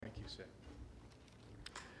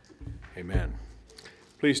Amen.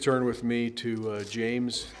 Please turn with me to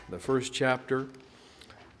James, the first chapter.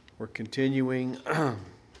 We're continuing to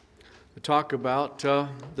talk about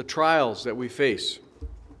the trials that we face.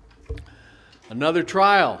 Another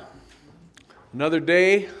trial, another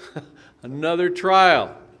day, another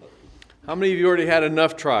trial. How many of you already had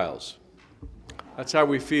enough trials? That's how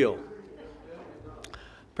we feel.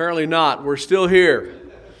 Apparently not. We're still here.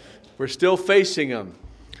 We're still facing them.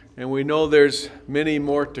 And we know there's many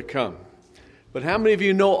more to come. But how many of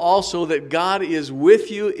you know also that God is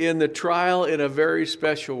with you in the trial in a very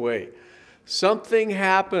special way? Something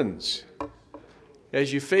happens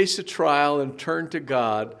as you face a trial and turn to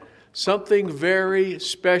God. Something very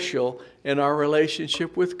special in our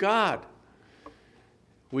relationship with God.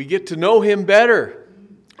 We get to know Him better.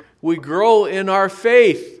 We grow in our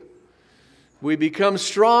faith. We become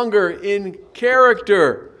stronger in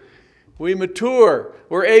character. We mature.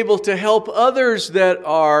 We're able to help others that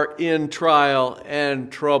are in trial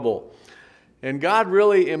and trouble. And God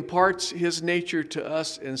really imparts His nature to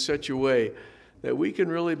us in such a way that we can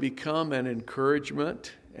really become an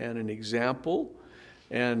encouragement and an example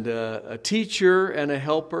and a teacher and a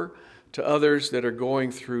helper to others that are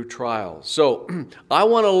going through trials. So I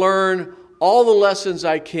want to learn all the lessons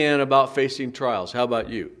I can about facing trials. How about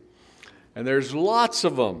you? And there's lots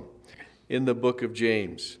of them in the book of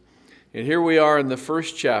James. And here we are in the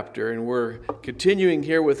first chapter, and we're continuing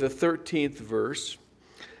here with the 13th verse.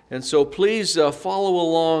 And so please follow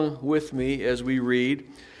along with me as we read.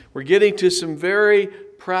 We're getting to some very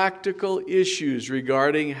practical issues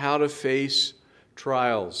regarding how to face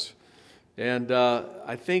trials. And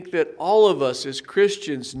I think that all of us as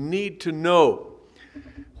Christians need to know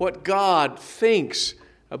what God thinks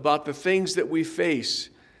about the things that we face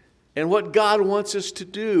and what God wants us to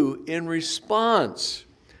do in response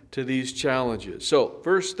to these challenges. So,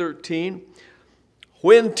 verse 13,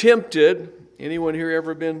 when tempted, anyone here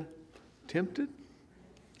ever been tempted?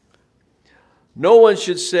 No one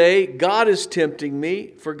should say, God is tempting me,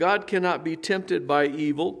 for God cannot be tempted by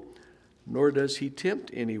evil, nor does He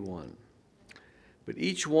tempt anyone. But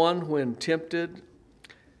each one, when tempted,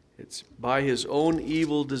 it's by his own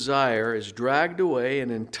evil desire, is dragged away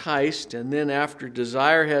and enticed, and then after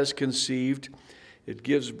desire has conceived, it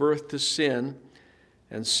gives birth to sin.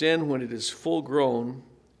 And sin, when it is full grown,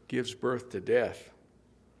 gives birth to death.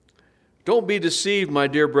 Don't be deceived, my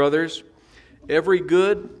dear brothers. Every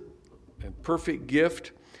good and perfect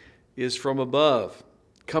gift is from above,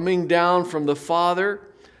 coming down from the Father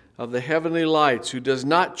of the heavenly lights, who does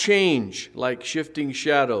not change like shifting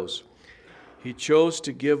shadows. He chose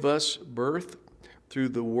to give us birth through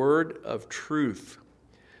the word of truth,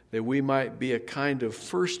 that we might be a kind of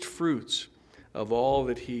first fruits of all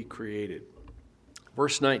that He created.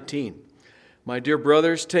 Verse 19, my dear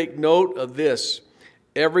brothers, take note of this.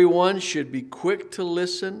 Everyone should be quick to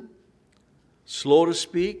listen, slow to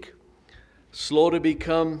speak, slow to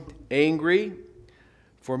become angry,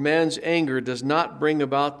 for man's anger does not bring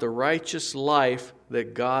about the righteous life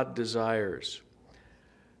that God desires.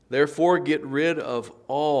 Therefore, get rid of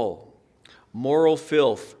all moral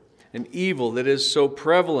filth and evil that is so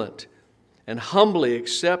prevalent, and humbly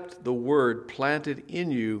accept the word planted in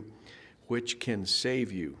you, which can save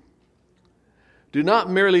you. Do not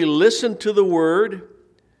merely listen to the word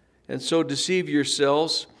and so deceive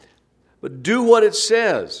yourselves, but do what it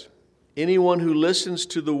says. Anyone who listens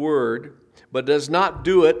to the word but does not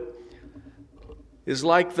do it is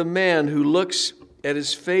like the man who looks at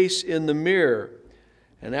his face in the mirror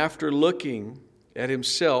and after looking at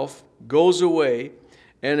himself goes away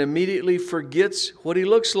and immediately forgets what he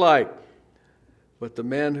looks like. But the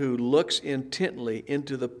man who looks intently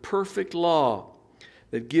into the perfect law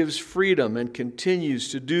that gives freedom and continues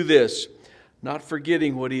to do this, not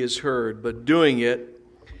forgetting what he has heard, but doing it,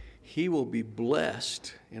 he will be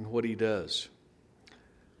blessed in what he does.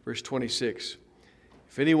 Verse 26,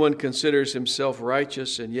 if anyone considers himself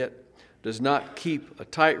righteous and yet does not keep a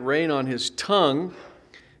tight rein on his tongue,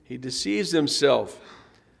 he deceives himself,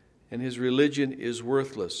 and his religion is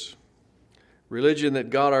worthless. Religion that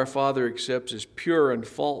God our Father accepts is pure and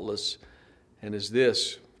faultless, and is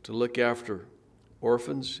this, to look after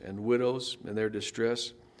orphans and widows in their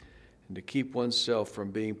distress, and to keep oneself from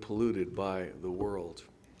being polluted by the world.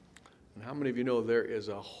 And how many of you know there is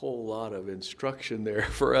a whole lot of instruction there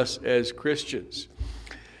for us as Christians?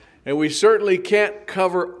 And we certainly can't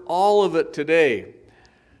cover all of it today.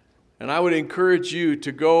 And I would encourage you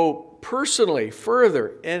to go personally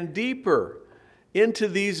further and deeper into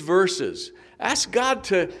these verses. Ask God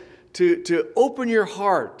to open your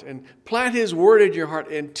heart and plant His word in your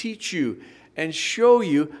heart and teach you and show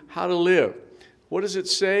you how to live. what does it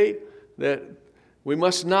say? That we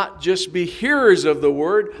must not just be hearers of the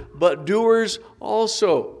word, but doers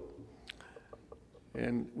also.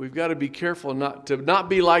 And we've got to be careful not to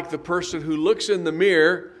be like the person who looks in the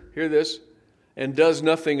mirror, hear this, and does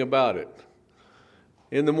nothing about it.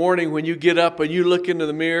 In the morning when you get up and you look into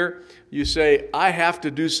the mirror, you say, I have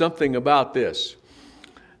to do something about this.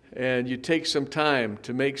 And you take some time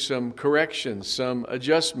to make some corrections, some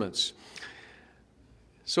adjustments.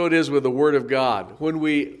 So it is with the Word of God. When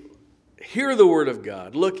we hear the Word of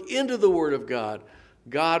God, look into the Word of God,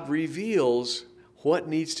 God reveals what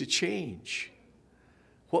needs to change,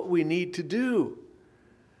 what we need to do.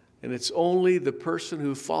 And it's only the person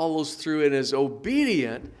who follows through and is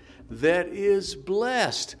obedient that is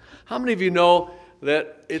blessed. How many of you know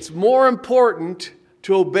that it's more important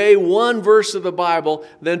to obey one verse of the Bible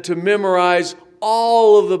than to memorize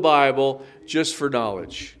all of the Bible just for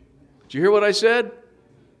knowledge? Did you hear what I said?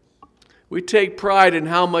 We take pride in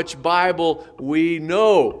how much Bible we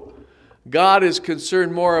know. God is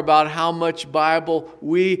concerned more about how much Bible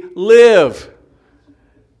we live.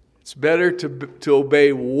 It's better to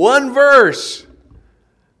obey one verse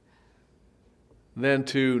than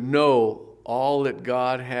to know all that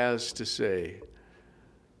God has to say.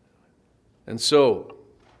 And so,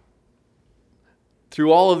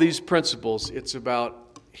 through all of these principles, it's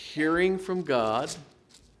about hearing from God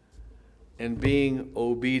and being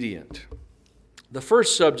obedient. The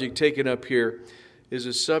first subject taken up here is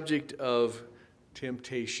a subject of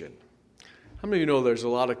temptation. How many of you know there's a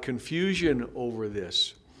lot of confusion over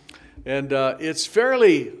this? And it's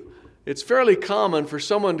fairly common for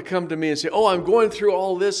someone to come to me and say, oh, I'm going through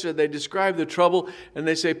all this, or they describe the trouble, and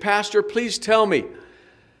they say, Pastor, please tell me,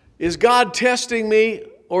 is God testing me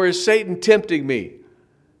or is Satan tempting me?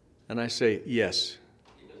 And I say, yes.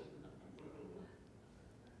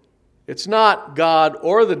 It's not God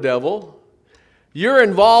or the devil. You're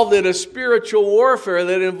involved in a spiritual warfare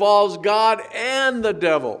that involves God and the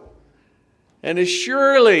devil. And as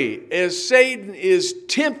surely as Satan is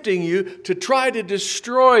tempting you to try to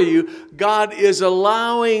destroy you, God is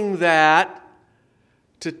allowing that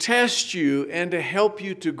to test you and to help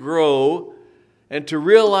you to grow and to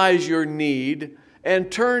realize your need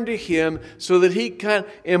and turn to Him so that He can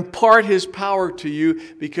impart His power to you,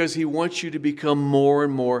 because He wants you to become more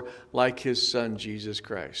and more like His Son, Jesus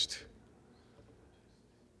Christ.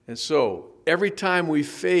 And so, every time we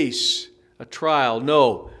face a trial,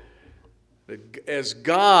 know that as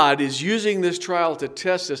God is using this trial to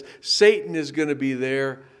test us, Satan is going to be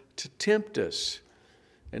there to tempt us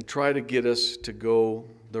and try to get us to go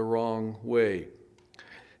the wrong way.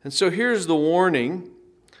 And so here's the warning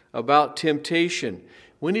about temptation.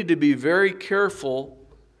 We need to be very careful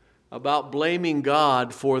about blaming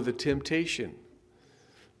God for the temptation.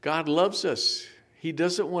 God loves us. He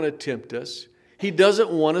doesn't want to tempt us. He doesn't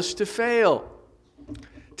want us to fail.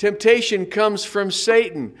 Temptation comes from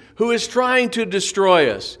Satan, who is trying to destroy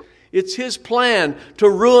us. It's his plan to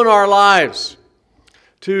ruin our lives.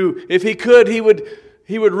 If he could, he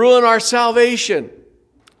would ruin our salvation.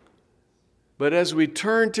 But as we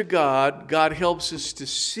turn to God, God helps us to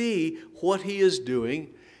see what He is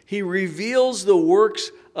doing. He reveals the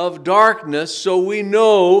works of darkness so we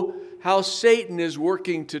know how Satan is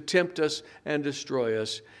working to tempt us and destroy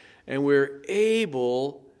us. And we're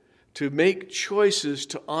able to make choices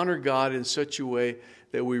to honor God in such a way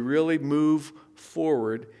that we really move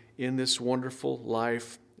forward in this wonderful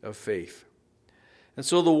life of faith. And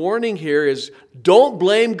so the warning here is, don't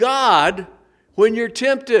blame God when you're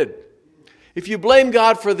tempted. If you blame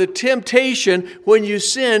God for the temptation when you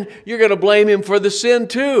sin, you're going to blame Him for the sin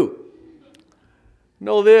too.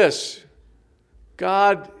 Know this,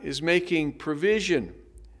 God is making provision.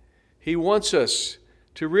 He wants us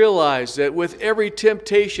to realize that with every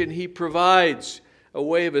temptation, He provides a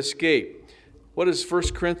way of escape. What does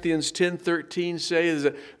 1 Corinthians 10:13 say? Is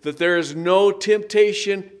that there is no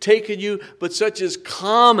temptation taken you, but such as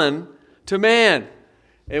common to man.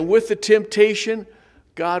 And with the temptation,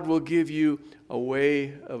 God will give you a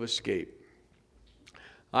way of escape.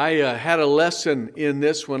 I had a lesson in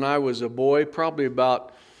this when I was a boy, probably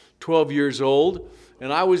about 12 years old.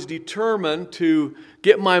 And I was determined to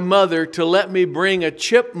get my mother to let me bring a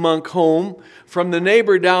chipmunk home from the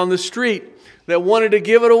neighbor down the street that wanted to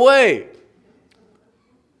give it away.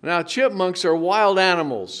 Now, chipmunks are wild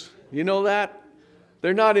animals. You know that?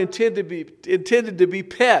 They're not intended to be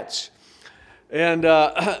pets. And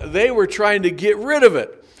they were trying to get rid of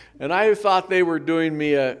it. And I thought they were doing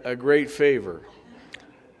me a great favor.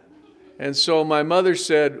 And so my mother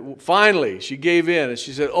said, finally, she gave in. And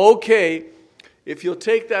she said, okay, if you'll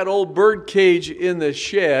take that old bird cage in the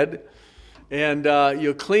shed and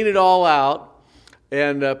you'll clean it all out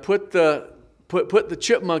and put the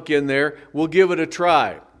chipmunk in there. We'll give it a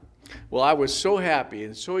try. Well, I was so happy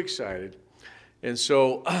and so excited. And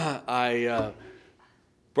so I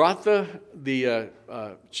brought the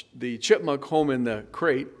chipmunk home in the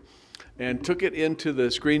crate and took it into the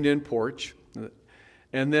screened-in porch.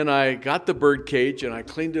 And then I got the bird cage and I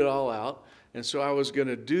cleaned it all out. And so I was going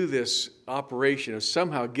to do this operation of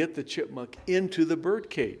somehow get the chipmunk into the bird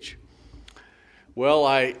cage. Well,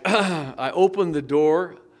 I opened the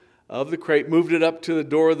door of the crate, moved it up to the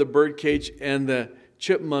door of the bird cage, and the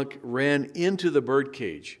chipmunk ran into the bird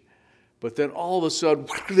cage. But then all of a sudden,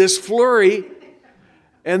 this flurry,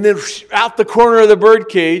 and then out the corner of the bird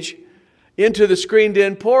cage into the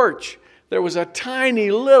screened-in porch. There was a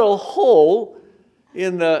tiny little hole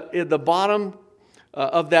in the bottom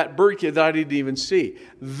of that bird cage that I didn't even see.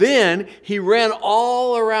 Then he ran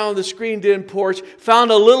all around the screened-in porch,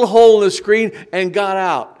 found a little hole in the screen, and got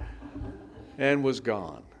out. And was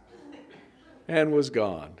gone. And was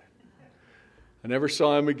gone. I never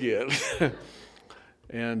saw him again.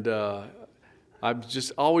 And I've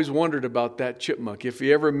just always wondered about that chipmunk, if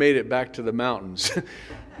he ever made it back to the mountains.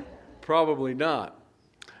 Probably not.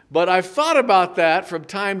 But I've thought about that from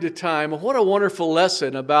time to time. What a wonderful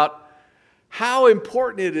lesson about how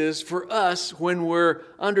important it is for us when we're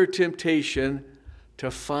under temptation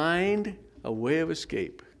to find a way of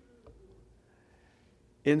escape.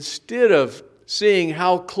 Instead of seeing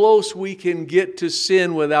how close we can get to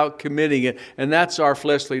sin without committing it. And that's our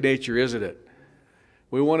fleshly nature, isn't it?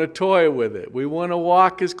 We want to toy with it. We want to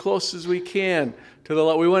walk as close as we can to the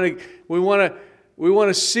Lord. We want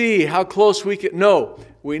to see how close we can. No,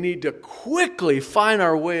 we need to quickly find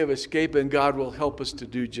our way of escape, and God will help us to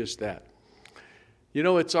do just that. You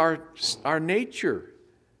know, it's our nature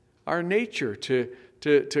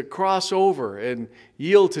to cross over and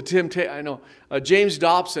yield to temptation. I know James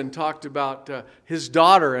Dobson talked about his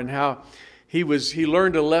daughter and how he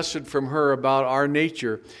learned a lesson from her about our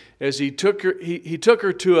nature as he took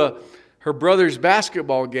her to her brother's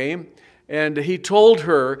basketball game, and he told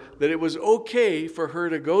her that it was okay for her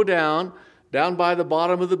to go down by the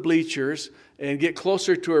bottom of the bleachers and get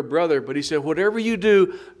closer to her brother. But he said, whatever you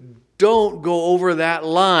do, don't go over that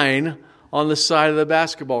line on the side of the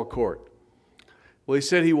basketball court. Well, he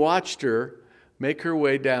said he watched her make her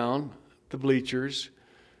way down the bleachers,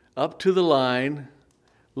 up to the line,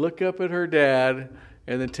 look up at her dad,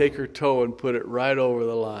 and then take her toe and put it right over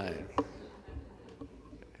the line.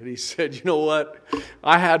 And he said, you know what?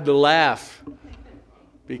 I had to laugh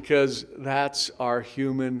because that's our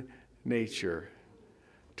human nature.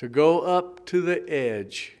 To go up to the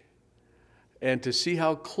edge and to see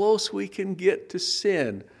how close we can get to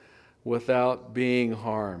sin without being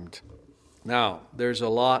harmed. Now, there's a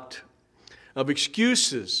lot of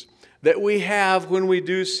excuses that we have when we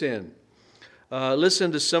do sin.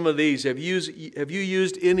 Listen to some of these. Have you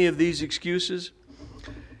used any of these excuses?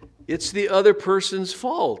 It's the other person's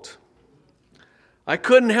fault. I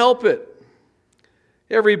couldn't help it.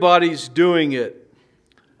 Everybody's doing it.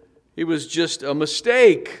 It was just a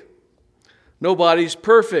mistake. Nobody's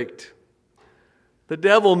perfect. The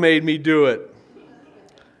devil made me do it.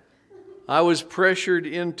 I was pressured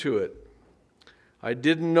into it. I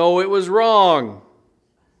didn't know it was wrong.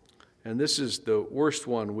 And this is the worst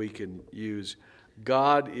one we can use.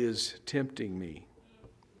 God is tempting me.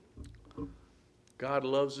 God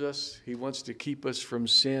loves us. He wants to keep us from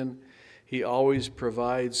sin. He always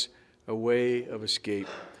provides a way of escape.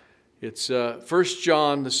 It's 1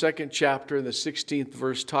 John, the 2nd chapter, and the 16th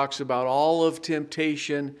verse talks about all of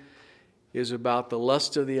temptation is about the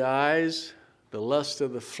lust of the eyes, the lust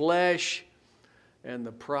of the flesh, and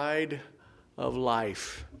the pride of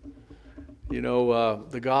life. You know,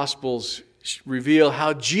 the Gospels reveal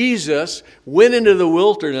how Jesus went into the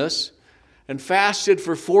wilderness and fasted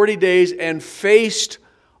for 40 days and faced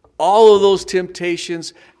all of those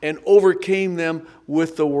temptations and overcame them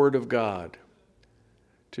with the Word of God.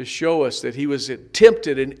 To show us that He was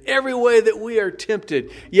tempted in every way that we are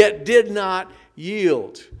tempted, yet did not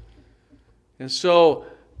yield. And so,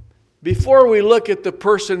 before we look at the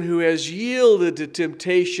person who has yielded to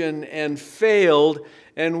temptation and failed,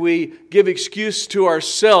 and we give excuse to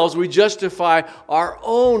ourselves, we justify our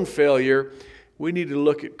own failure, we need to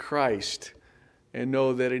look at Christ and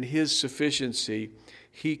know that in His sufficiency,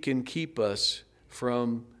 He can keep us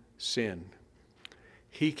from sin.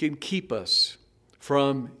 He can keep us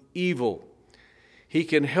from evil. He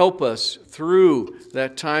can help us through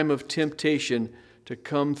that time of temptation to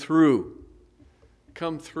come through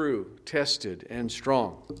tested and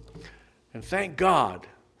strong. And thank God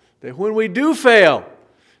that when we do fail,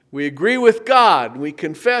 we agree with God, we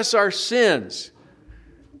confess our sins,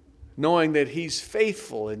 knowing that He's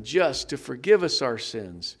faithful and just to forgive us our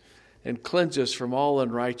sins and cleanse us from all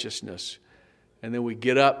unrighteousness. And then we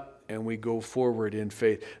get up and we go forward in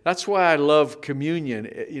faith. That's why I love communion,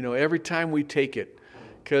 every time we take it.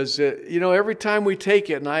 Because, every time we take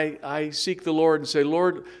it and I seek the Lord and say,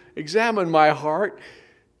 Lord, examine my heart,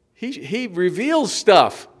 He reveals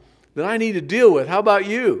stuff that I need to deal with. How about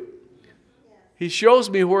you? He shows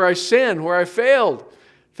me where I sinned, where I failed.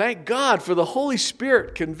 Thank God for the Holy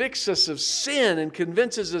Spirit convicts us of sin and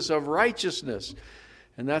convinces us of righteousness.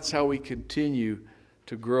 And that's how we continue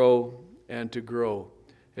to grow and to grow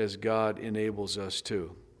as God enables us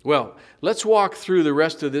to. Well, let's walk through the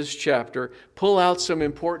rest of this chapter, pull out some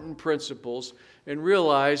important principles, and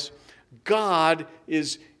realize God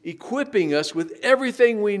is equipping us with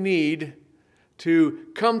everything we need to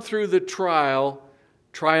come through the trial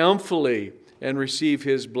triumphantly and receive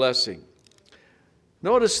His blessing.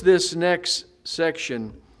 Notice this next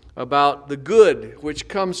section about the good which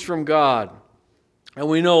comes from God. And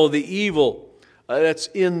we know the evil that's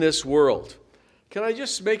in this world. Can I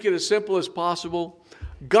just make it as simple as possible?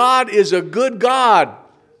 God is a good God,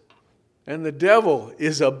 and the devil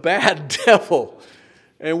is a bad devil.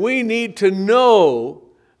 And we need to know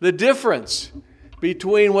the difference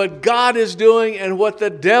between what God is doing and what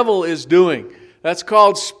the devil is doing. That's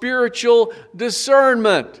called spiritual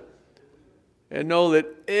discernment. And know that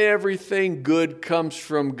everything good comes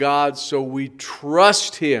from God, so we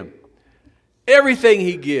trust Him. Everything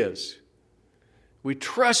He gives, we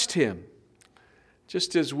trust Him.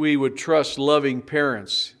 Just as we would trust loving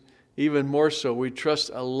parents, even more so, we trust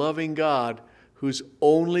a loving God who's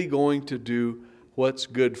only going to do what's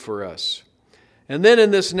good for us. And then in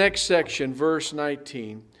this next section, verse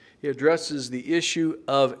 19, he addresses the issue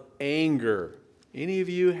of anger. Any of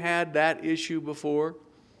you had that issue before?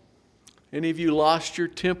 Any of you lost your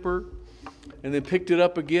temper and then picked it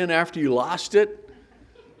up again after you lost it?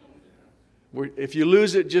 If you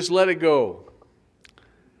lose it, just let it go.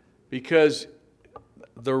 Because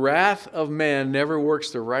the wrath of man never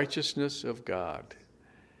works the righteousness of God.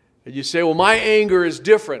 And you say, well, my anger is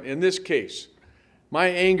different in this case. My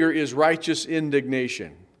anger is righteous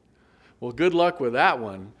indignation. Well, good luck with that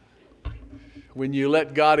one when you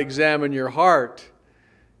let God examine your heart,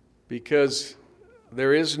 because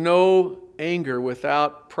there is no anger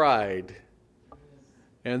without pride,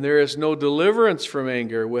 and there is no deliverance from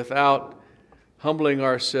anger without humbling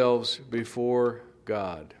ourselves before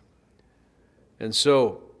God. And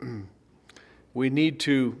so, we need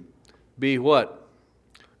to be what?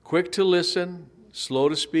 Quick to listen, slow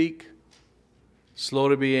to speak, slow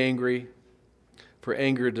to be angry, for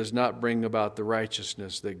anger does not bring about the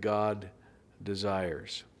righteousness that God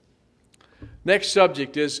desires. Next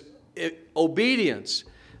subject is obedience.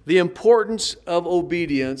 The importance of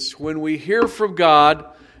obedience. When we hear from God,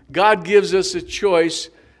 God gives us a choice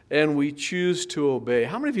and we choose to obey.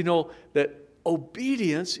 How many of you know that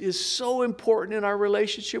obedience is so important in our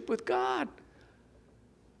relationship with God?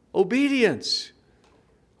 Obedience.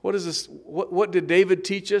 What is this? What did David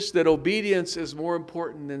teach us? That obedience is more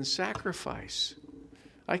important than sacrifice.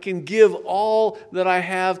 I can give all that I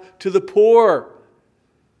have to the poor,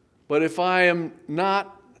 but if I am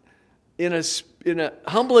not in a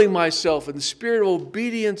humbling myself in the spirit of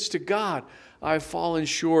obedience to God, I've fallen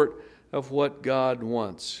short of what God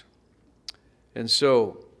wants. And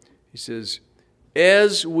so, he says,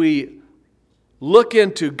 as we look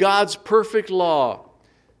into God's perfect law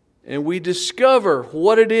and we discover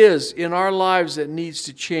what it is in our lives that needs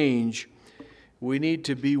to change, we need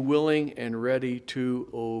to be willing and ready to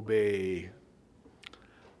obey.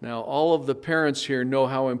 Now, all of the parents here know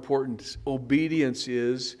how important obedience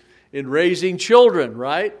is in raising children,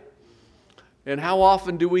 right? And how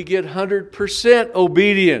often do we get 100%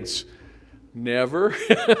 obedience? Never.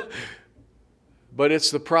 But it's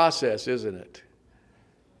the process, isn't it?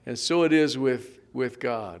 And so it is with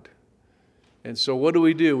God. And so what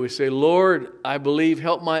do? We say, Lord, I believe,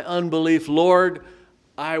 help my unbelief. Lord,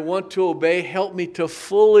 I want to obey. Help me to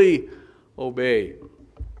fully obey.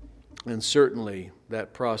 And certainly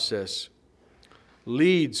that process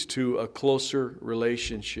leads to a closer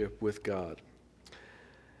relationship with God.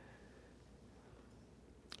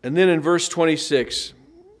 And then in verse 26,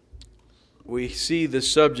 we see the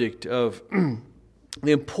subject of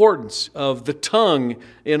the importance of the tongue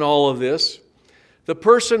in all of this. The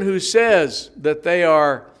person who says that they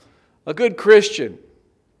are a good Christian,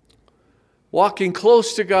 walking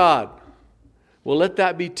close to God, well, let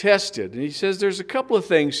that be tested. And he says there's a couple of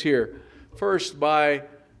things here. First, by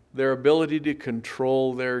their ability to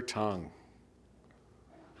control their tongue.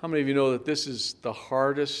 How many of you know that this is the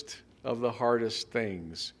hardest of the hardest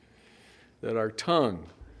things? That our tongue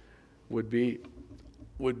would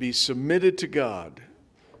be submitted to God,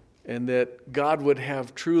 and that God would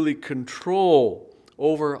have truly control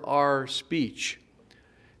over our speech,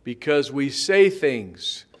 because we say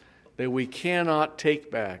things that we cannot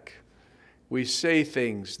take back. We say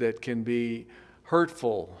things that can be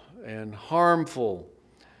hurtful and harmful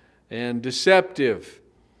and deceptive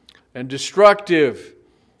and destructive,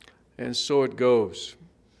 and so it goes.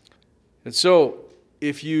 And so,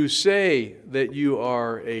 if you say that you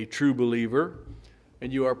are a true believer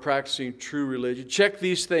and you are practicing true religion, check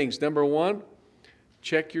these things. Number one,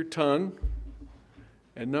 check your tongue.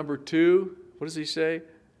 And number two, what does he say?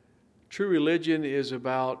 True religion is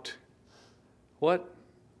about what?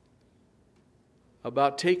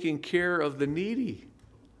 About taking care of the needy,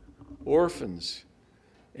 orphans,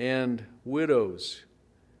 and widows.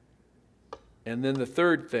 And then the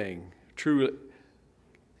third thing,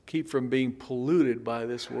 keep from being polluted by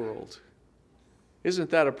this world. Isn't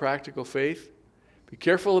that a practical faith? Be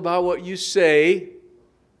careful about what you say.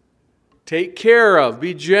 Take care of,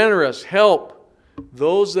 be generous, help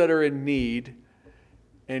those that are in need,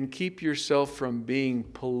 and keep yourself from being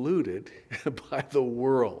polluted by the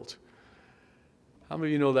world. How many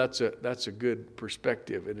of you know that's a good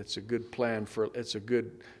perspective, and it's a good plan it's a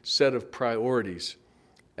good set of priorities?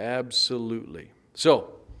 Absolutely.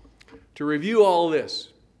 So, to review all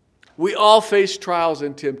this, we all face trials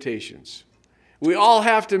and temptations. We all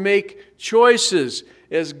have to make choices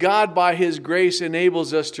as God, by His grace,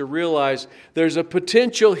 enables us to realize there's a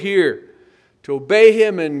potential here to obey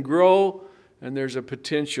Him and grow, and there's a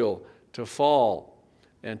potential to fall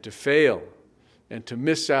and to fail and to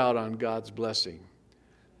miss out on God's blessing.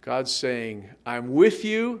 God's saying, I'm with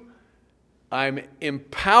you. I'm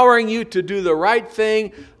empowering you to do the right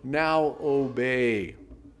thing. Now obey.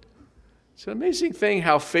 It's an amazing thing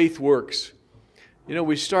how faith works. You know,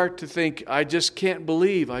 we start to think, I just can't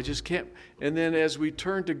believe. I just can't. And then as we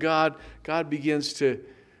turn to God, God begins to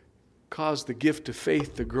cause the gift of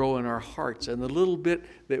faith to grow in our hearts. And the little bit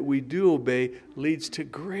that we do obey leads to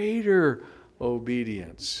greater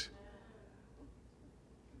obedience.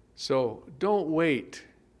 So don't wait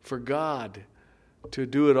for God to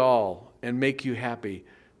do it all and make you happy,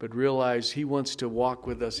 but realize He wants to walk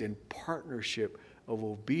with us in partnership of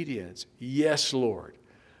obedience. Yes, Lord,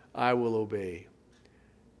 I will obey.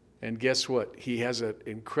 And guess what? He has an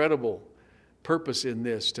incredible purpose in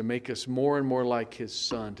this to make us more and more like His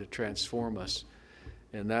Son, to transform us.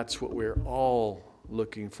 And that's what we're all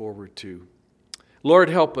looking forward to. Lord,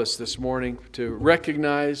 help us this morning to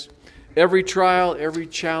recognize every trial, every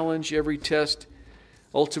challenge, every test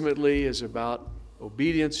ultimately is about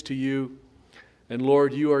obedience to You. And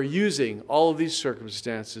Lord, You are using all of these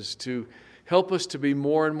circumstances to help us to be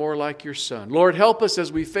more and more like Your Son. Lord, help us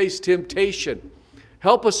as we face temptation.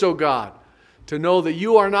 Help us, O God, to know that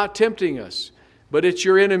You are not tempting us, but it's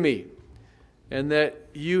your enemy, and that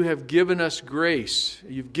You have given us grace.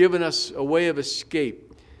 You've given us a way of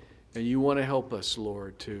escape, and You want to help us,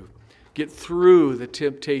 Lord, to get through the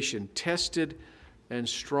temptation, tested and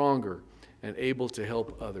stronger, and able to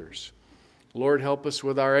help others. Lord, help us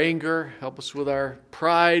with our anger. Help us with our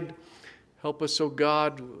pride. Help us, O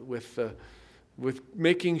God, with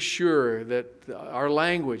making sure that our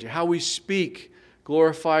language, how we speak,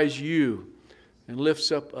 glorifies You and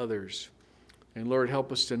lifts up others. And Lord,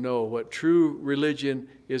 help us to know what true religion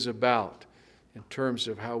is about in terms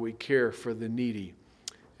of how we care for the needy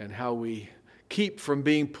and how we keep from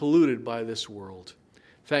being polluted by this world.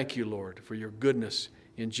 Thank You, Lord, for Your goodness.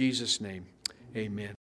 In Jesus' name, amen.